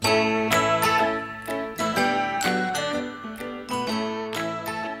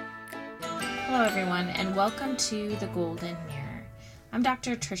and welcome to The Golden Mirror. I'm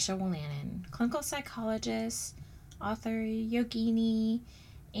Dr. Tricia Wolanin, clinical psychologist, author, yogini,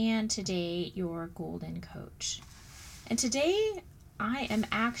 and today your golden coach. And today I am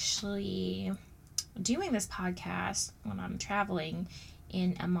actually doing this podcast when I'm traveling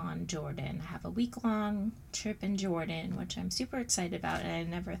in Amman, Jordan. I have a week-long trip in Jordan, which I'm super excited about and I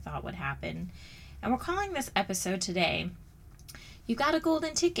never thought would happen. And we're calling this episode today, You Got a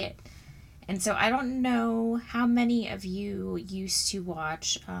Golden Ticket. And so I don't know how many of you used to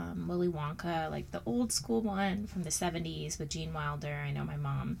watch Willy Wonka, like the old school one from the 70s with Gene Wilder. I know my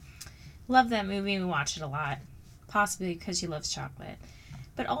mom loved that movie. We watched it a lot, possibly because she loves chocolate,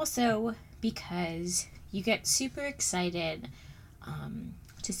 but also because you get super excited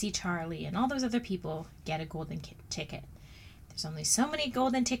to see Charlie and all those other people get a golden ticket. There's only so many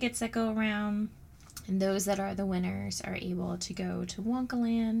golden tickets that go around, and those that are the winners are able to go to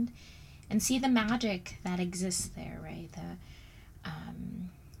Wonkaland and see the magic that exists there, right?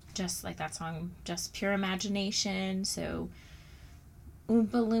 Just like that song, Just Pure Imagination. So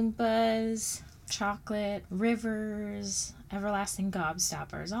Oompa Loompas, chocolate, rivers, everlasting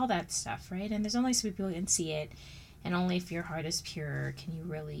gobstoppers, all that stuff, right? And there's only so many people who can see it, and only if your heart is pure can you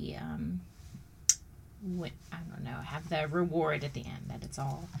really, have the reward at the end that it's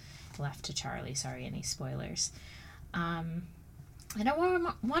all left to Charlie. Sorry, any spoilers. And I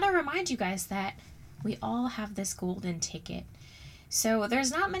want to remind you guys that we all have this golden ticket. So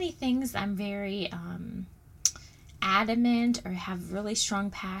there's not many things I'm very adamant or have really strong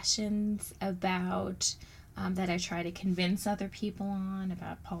passions about that I try to convince other people on,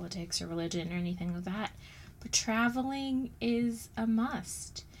 about politics or religion or anything like that. But traveling is a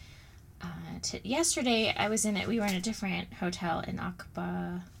must. Yesterday we were in a different hotel in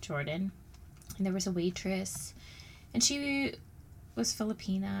Aqaba, Jordan, and there was a waitress, and she was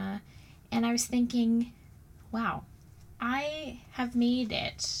Filipina, and I was thinking, wow, I have made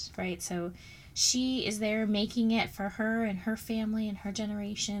it, right? So she is there making it for her and her family and her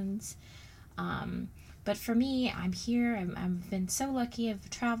generations. But for me, I'm here. I've been so lucky. I've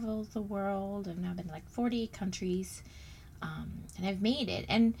traveled the world. I've now been to like 48 countries, and I've made it.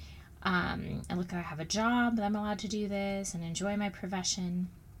 And look, I have a job that I'm allowed to do this and enjoy my profession.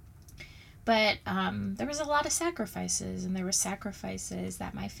 But there was a lot of sacrifices, and there were sacrifices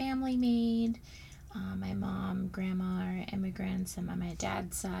that my family made. My mom, grandma are immigrants, and on my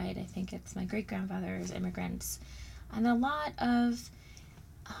dad's side, I think it's my great-grandfather is immigrants. And a lot of,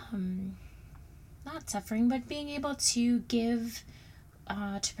 not suffering, but being able to give,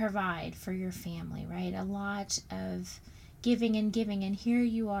 to provide for your family, right? A lot of giving, and here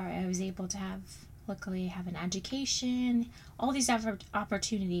you are. I was able to luckily have an education, all these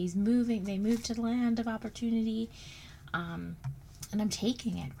opportunities, they moved to the land of opportunity, and I'm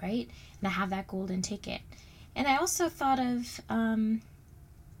taking it, right? And I have that golden ticket. And I also thought of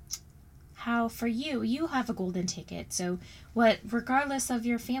how for you have a golden ticket. So regardless of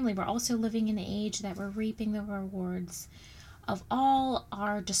your family, we're also living in an age that we're reaping the rewards of all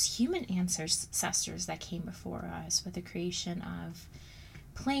our just human ancestors that came before us with the creation of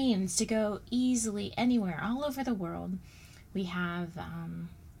planes to go easily anywhere, all over the world. We have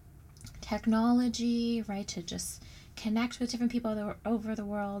technology, right, to just connect with different people that are over the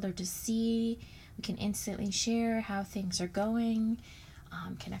world, or to see. We can instantly share how things are going,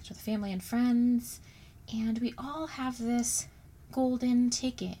 connect with family and friends, and we all have this golden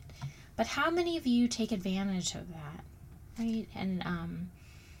ticket. But how many of you take advantage of that, right? And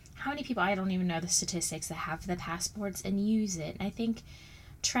how many people, I don't even know the statistics, that have the passports and use it. I think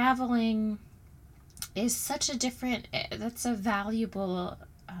traveling is that's a valuable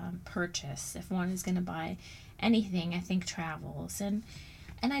purchase. If one is going to buy anything, I think travels. And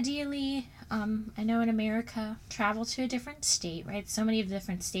ideally, I know in America, travel to a different state, right? So many of the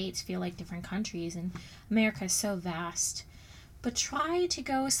different states feel like different countries, and America is so vast. But try to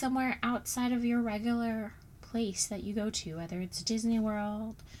go somewhere outside of your regular place that you go to, whether it's Disney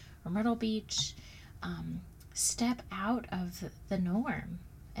World or Myrtle Beach. Step out of the norm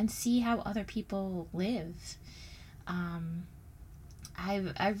and see how other people live.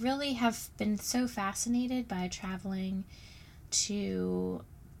 I really have been so fascinated by traveling to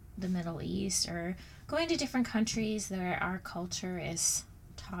the Middle East, or going to different countries where our culture is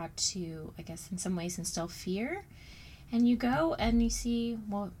taught to, I guess, in some ways instill fear. And you go and you see,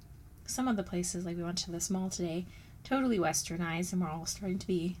 well, some of the places, like we went to this mall today, totally westernized, and we're all starting to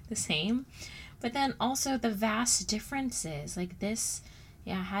be the same. But then also the vast differences, like this,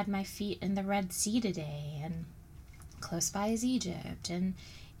 I had my feet in the Red Sea today, and close by is Egypt and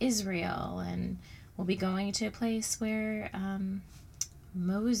Israel, and we'll be going to a place where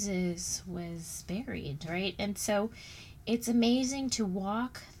Moses was buried, right? And so it's amazing to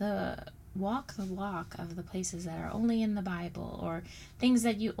walk the walk of the places that are only in the Bible, or things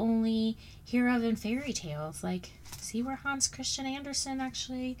that you only hear of in fairy tales, like see where Hans Christian Andersen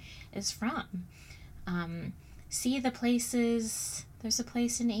actually is from. See the places. There's a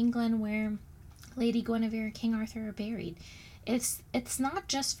place in England where Lady Guinevere and King Arthur are buried. It's not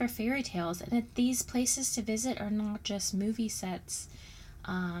just for fairy tales, and these places to visit are not just movie sets,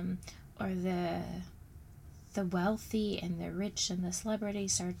 or the wealthy and the rich and the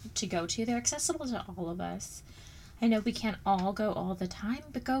celebrities are to go to. They're accessible to all of us. I know we can't all go all the time,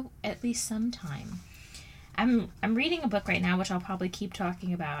 but go at least sometime. I'm reading a book right now, which I'll probably keep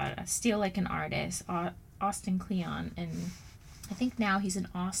talking about, Steal Like an Artist, Austin Kleon, and I think now he's an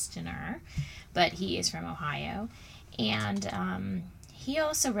Austiner, but he is from Ohio. And he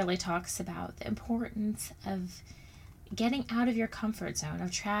also really talks about the importance of getting out of your comfort zone,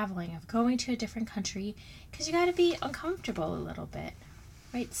 of traveling, of going to a different country, because you got to be uncomfortable a little bit,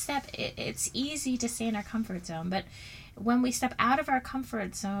 right? It's easy to stay in our comfort zone, but when we step out of our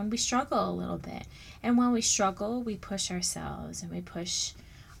comfort zone, we struggle a little bit. And when we struggle, we push ourselves, and we push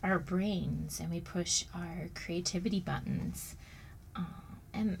our brains, and we push our creativity buttons.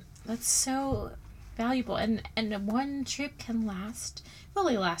 And that's so valuable. And one trip can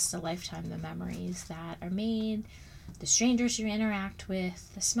really last a lifetime. The memories that are made, the strangers you interact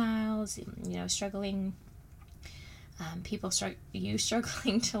with, the smiles, struggling people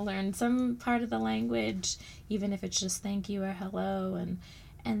struggling to learn some part of the language, even if it's just thank you or hello,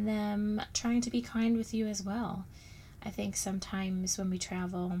 and them trying to be kind with you as well. I think sometimes when we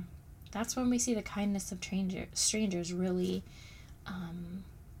travel, that's when we see the kindness of strangers really,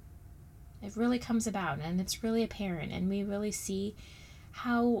 it really comes about, and it's really apparent, and we really see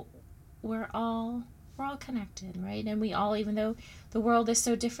how we're all connected, right? And we all, even though the world is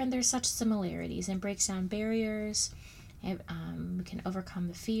so different, there's such similarities, and breaks down barriers. We can overcome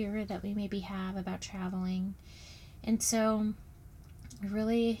the fear that we maybe have about traveling. And so I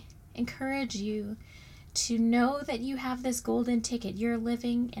really encourage you to know that you have this golden ticket. You're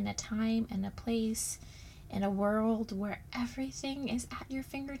living in a time and a place, in a world where everything is at your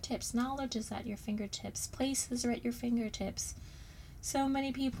fingertips. Knowledge is at your fingertips. Places are at your fingertips. So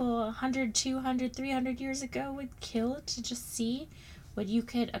many people 100, 200, 300 years ago would kill to just see what you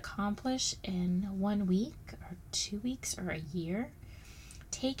could accomplish in 1 week or 2 weeks or a year.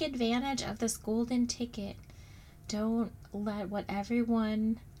 Take advantage of this golden ticket. Don't let what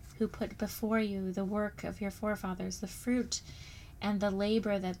everyone who put before you the work of your forefathers, the fruit and the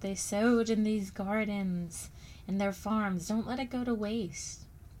labor that they sowed in these gardens and their farms, don't let it go to waste.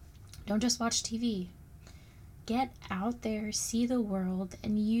 Don't just watch TV. Get out there, see the world,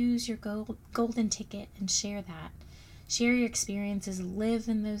 and use your golden ticket and share that. Share your experiences, live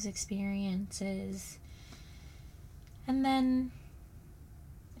in those experiences, and then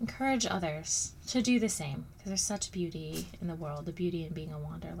encourage others to do the same, because there's such beauty in the world, the beauty in being a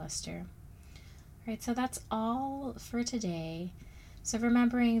wanderluster. All right, so that's all for today. So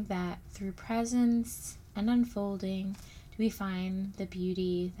remembering that through presence and unfolding, do we find the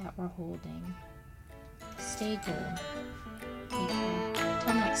beauty that we're holding. Stay gold. Take care.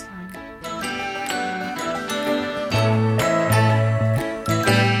 Till next time.